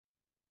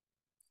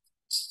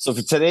So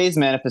for today's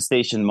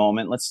manifestation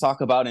moment, let's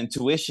talk about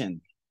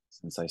intuition.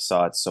 Since I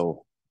saw it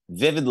so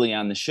vividly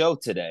on the show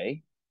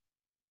today,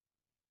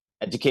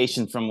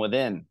 education from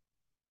within,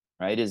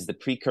 right, is the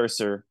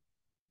precursor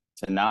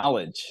to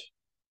knowledge.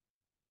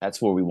 That's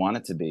where we want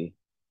it to be.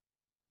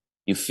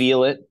 You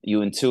feel it, you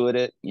intuit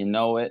it, you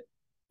know it,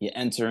 you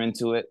enter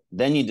into it,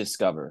 then you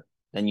discover,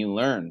 then you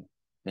learn,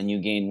 then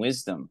you gain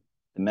wisdom.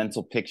 The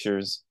mental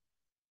pictures,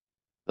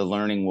 the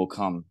learning will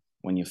come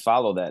when you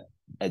follow that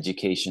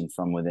education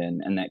from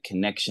within and that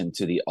connection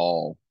to the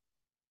all,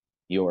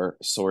 your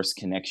source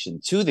connection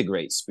to the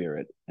great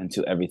spirit and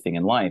to everything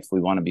in life.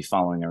 We want to be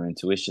following our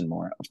intuition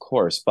more, of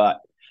course, but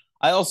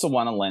I also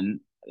want to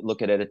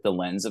look at it at the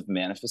lens of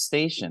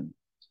manifestation.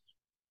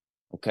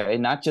 Okay,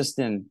 not just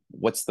in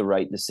what's the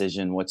right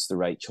decision, what's the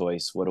right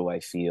choice, what do I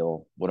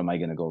feel, what am I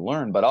going to go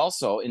learn, but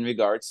also in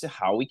regards to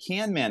how we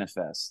can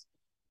manifest.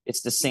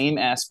 It's the same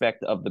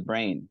aspect of the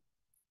brain.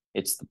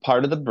 It's the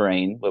part of the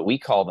brain, what we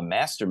call the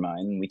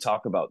mastermind, and we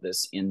talk about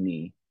this in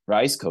the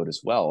Rise Code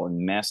as well,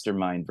 in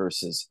mastermind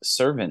versus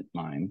servant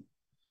mind.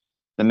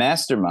 The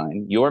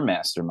mastermind, your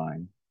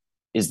mastermind,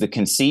 is the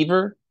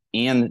conceiver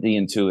and the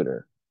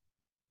intuitor.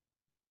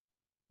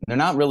 They're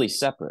not really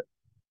separate.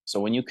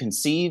 So when you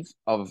conceive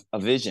of a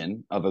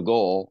vision, of a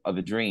goal, of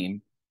a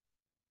dream,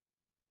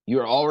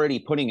 you're already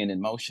putting it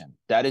in motion.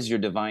 That is your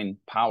divine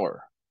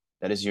power.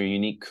 That is your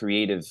unique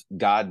creative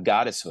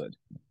goddesshood,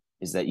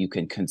 is that you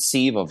can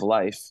conceive of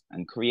life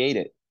and create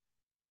it.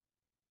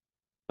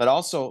 But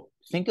also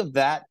think of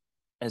that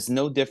as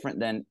no different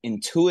than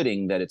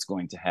intuiting that it's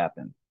going to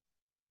happen.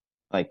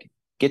 Like,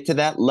 get to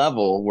that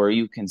level where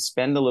you can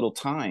spend a little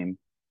time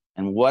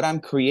and what I'm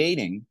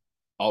creating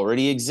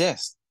already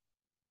exists.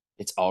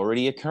 It's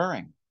already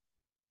occurring.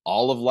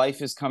 All of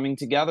life is coming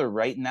together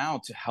right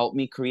now to help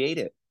me create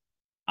it.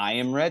 I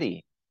am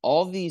ready.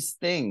 All these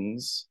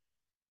things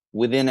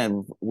within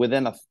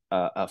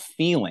a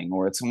feeling,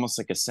 or it's almost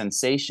like a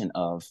sensation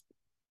of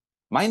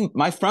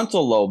my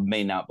frontal lobe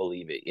may not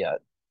believe it yet.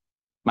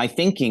 My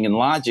thinking and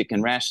logic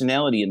and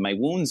rationality and my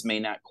wounds may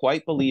not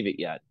quite believe it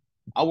yet.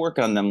 I'll work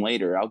on them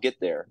later. I'll get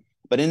there.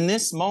 But in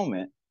this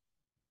moment,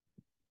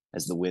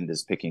 as the wind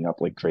is picking up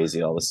like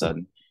crazy all of a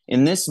sudden,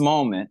 in this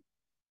moment,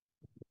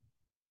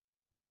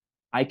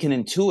 I can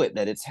intuit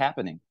that it's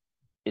happening.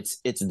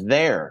 It's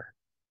there.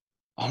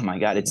 Oh my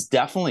God, it's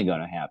definitely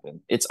going to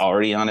happen. It's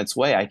already on its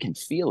way. I can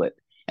feel it.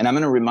 And I'm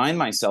going to remind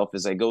myself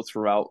as I go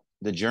throughout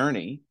the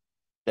journey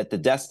that the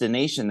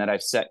destination that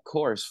I've set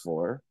course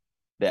for,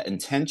 that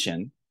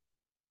intention,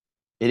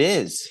 it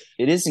is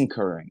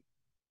incurring.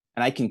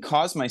 And I can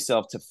cause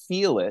myself to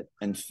feel it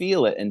and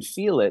feel it and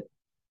feel it,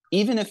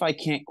 even if I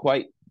can't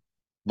quite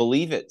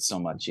believe it so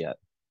much yet,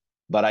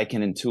 but I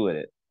can intuit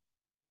it.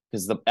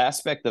 Because the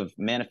aspect of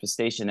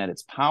manifestation at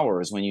its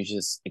power is when you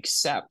just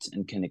accept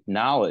and can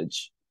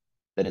acknowledge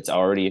that it's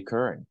already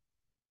occurring.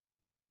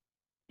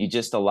 You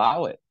just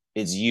allow it.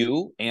 It's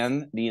you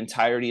and the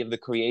entirety of the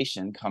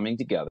creation coming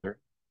together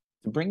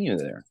to bring you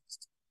there.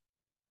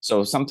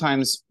 So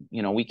sometimes,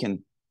 we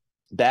can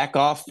back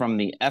off from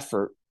the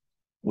effort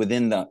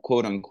within the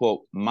quote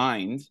unquote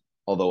mind,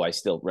 although I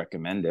still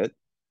recommend it.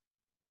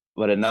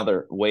 But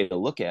another way to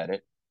look at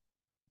it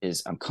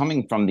is I'm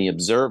coming from the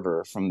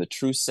observer, from the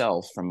true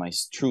self, from my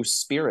true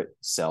spirit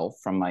self,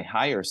 from my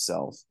higher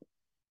self,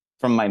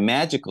 from my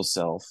magical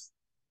self,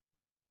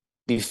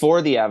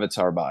 before the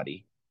avatar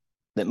body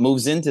that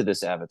moves into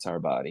this avatar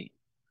body.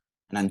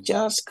 And I'm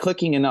just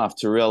clicking enough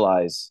to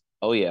realize,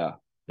 oh yeah,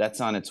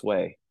 that's on its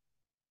way.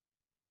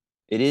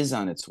 It is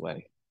on its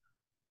way.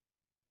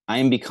 I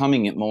am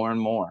becoming it more and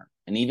more.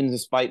 And even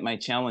despite my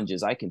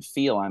challenges, I can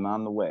feel I'm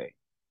on the way.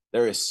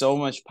 There is so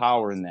much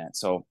power in that.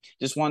 So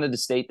just wanted to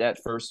state that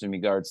first in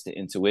regards to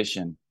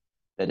intuition,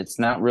 that it's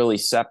not really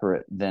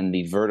separate than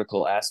the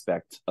vertical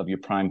aspect of your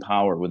prime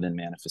power within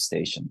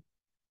manifestation.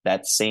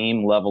 That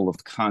same level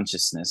of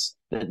consciousness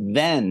that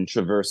then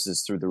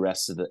traverses through the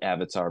rest of the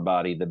avatar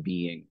body, the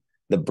being,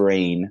 the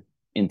brain,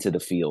 into the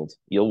field.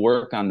 You'll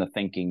work on the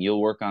thinking, you'll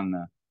work on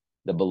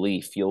the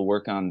belief, you'll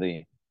work on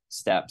the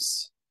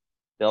steps.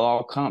 They'll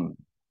all come.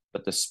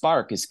 But the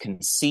spark is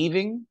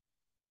conceiving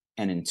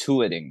and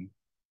intuiting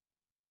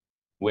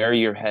where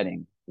you're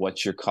heading,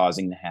 what you're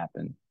causing to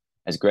happen.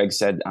 As Greg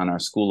said on our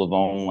School of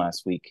Om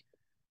last week,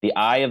 the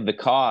eye of the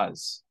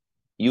cause,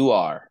 you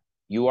are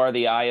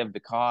the eye of the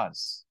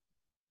cause,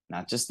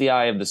 not just the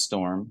eye of the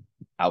storm,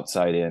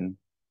 outside in.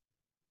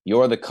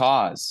 You're the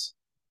cause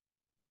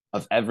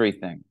of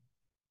everything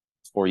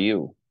for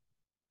you.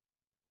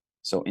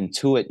 So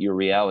intuit your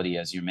reality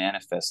as you're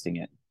manifesting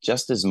it,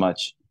 just as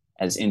much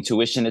as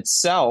intuition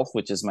itself,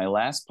 which is my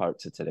last part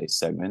to today's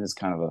segment, is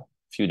kind of a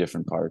few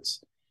different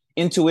parts.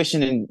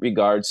 Intuition in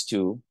regards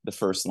to the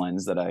first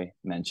lens that I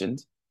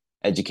mentioned,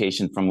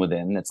 education from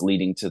within, that's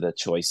leading to the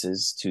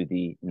choices, to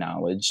the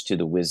knowledge, to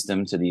the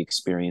wisdom, to the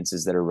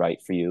experiences that are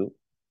right for you,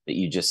 that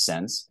you just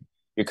sense.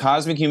 Your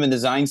cosmic human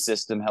design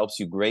system helps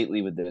you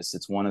greatly with this.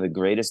 It's one of the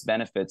greatest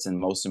benefits and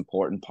most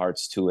important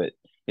parts to it.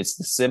 It's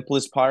the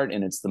simplest part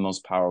and it's the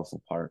most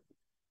powerful part.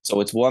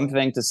 So it's one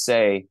thing to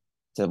say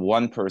to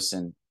one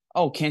person,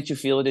 Oh, can't you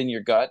feel it in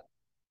your gut?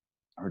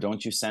 Or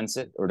don't you sense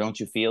it? Or don't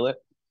you feel it?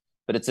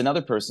 But it's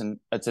another person,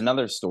 it's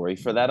another story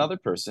for that other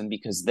person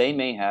because they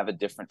may have a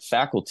different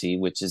faculty,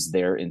 which is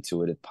their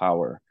intuitive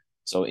power.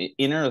 So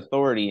inner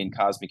authority in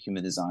cosmic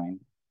human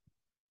design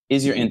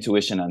is your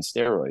intuition on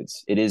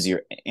steroids. It is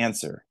your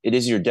answer. It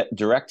is your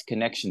direct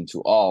connection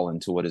to all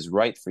and to what is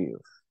right for you.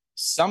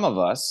 Some of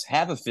us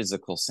have a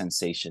physical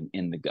sensation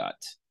in the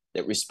gut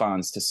that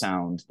responds to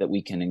sound that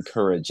we can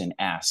encourage and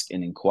ask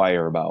and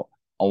inquire about,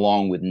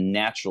 along with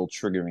natural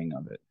triggering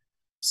of it.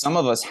 Some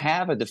of us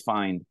have a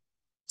defined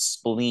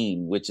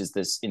spleen, which is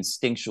this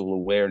instinctual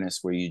awareness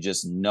where you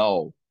just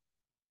know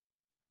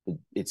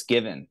it's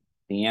given.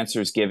 The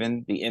answer is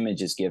given, the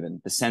image is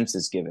given, the sense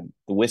is given,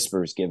 the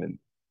whisper is given,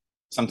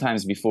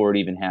 sometimes before it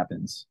even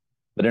happens.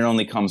 But it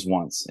only comes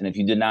once. And if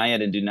you deny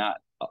it and do not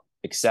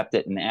accept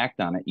it and act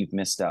on it, you've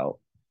missed out.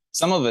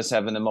 Some of us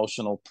have an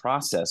emotional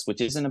process, which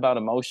isn't about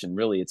emotion,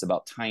 really, it's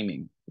about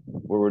timing,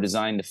 where we're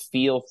designed to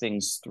feel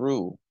things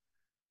through,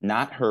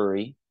 not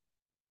hurry,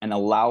 and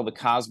allow the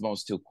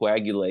cosmos to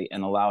coagulate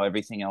and allow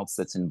everything else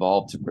that's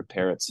involved to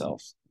prepare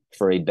itself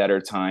for a better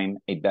time,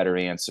 a better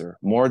answer.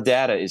 More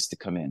data is to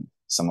come in.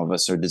 Some of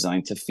us are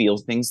designed to feel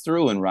things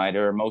through and ride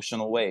our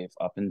emotional wave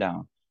up and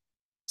down.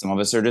 Some of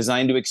us are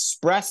designed to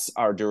express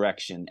our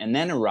direction and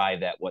then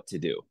arrive at what to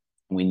do.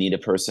 We need a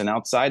person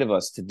outside of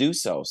us to do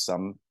so,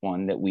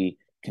 someone that we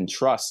can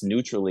trust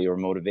neutrally or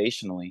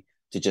motivationally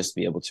to just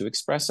be able to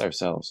express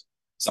ourselves.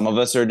 Some of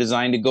us are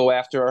designed to go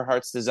after our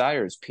heart's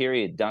desires,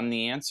 period, done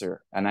the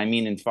answer. And I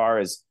mean, in far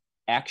as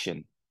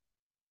action.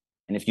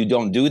 And if you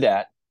don't do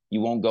that,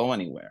 you won't go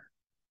anywhere.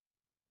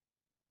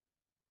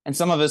 And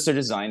some of us are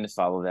designed to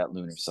follow that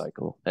lunar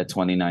cycle, that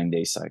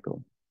 29-day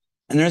cycle.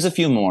 And there's a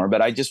few more,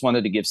 but I just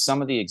wanted to give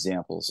some of the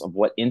examples of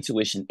what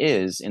intuition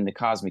is in the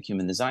cosmic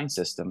human design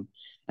system.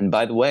 And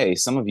by the way,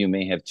 some of you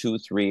may have 2,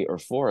 3, or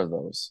 4 of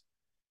those,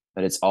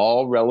 but it's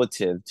all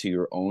relative to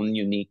your own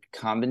unique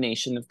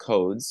combination of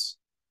codes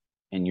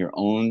and your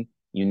own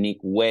unique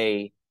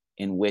way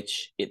in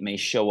which it may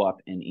show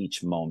up in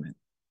each moment.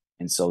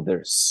 And so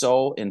they're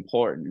so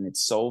important and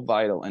it's so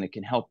vital, and it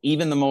can help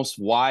even the most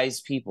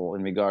wise people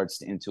in regards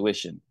to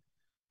intuition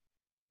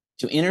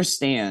to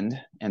understand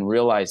and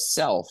realize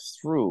self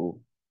through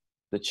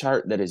the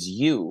chart that is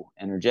you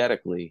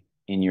energetically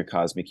in your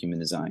cosmic human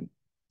design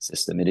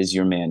system. It is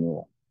your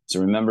manual. So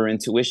remember,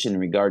 intuition in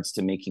regards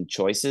to making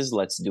choices.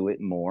 Let's do it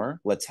more.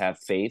 Let's have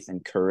faith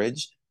and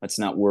courage. Let's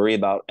not worry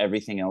about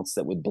everything else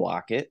that would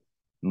block it.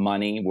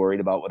 Money, worried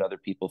about what other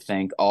people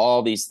think,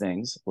 all these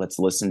things. Let's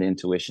listen to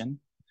intuition.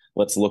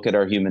 Let's look at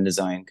our human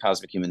design,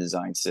 cosmic human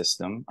design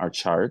system, our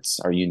charts,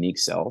 our unique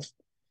self.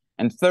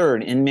 And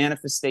third, in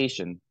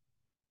manifestation,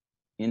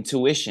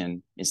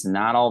 intuition is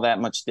not all that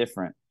much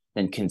different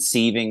than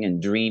conceiving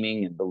and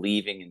dreaming and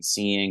believing and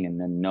seeing and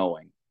then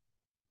knowing.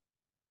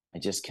 I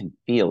just can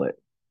feel it.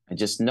 I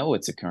just know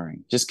it's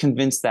occurring. Just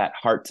convince that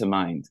heart to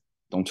mind.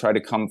 Don't try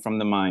to come from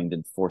the mind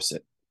and force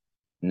it.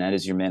 And that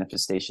is your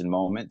manifestation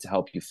moment to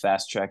help you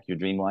fast track your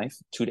dream life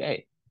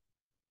today.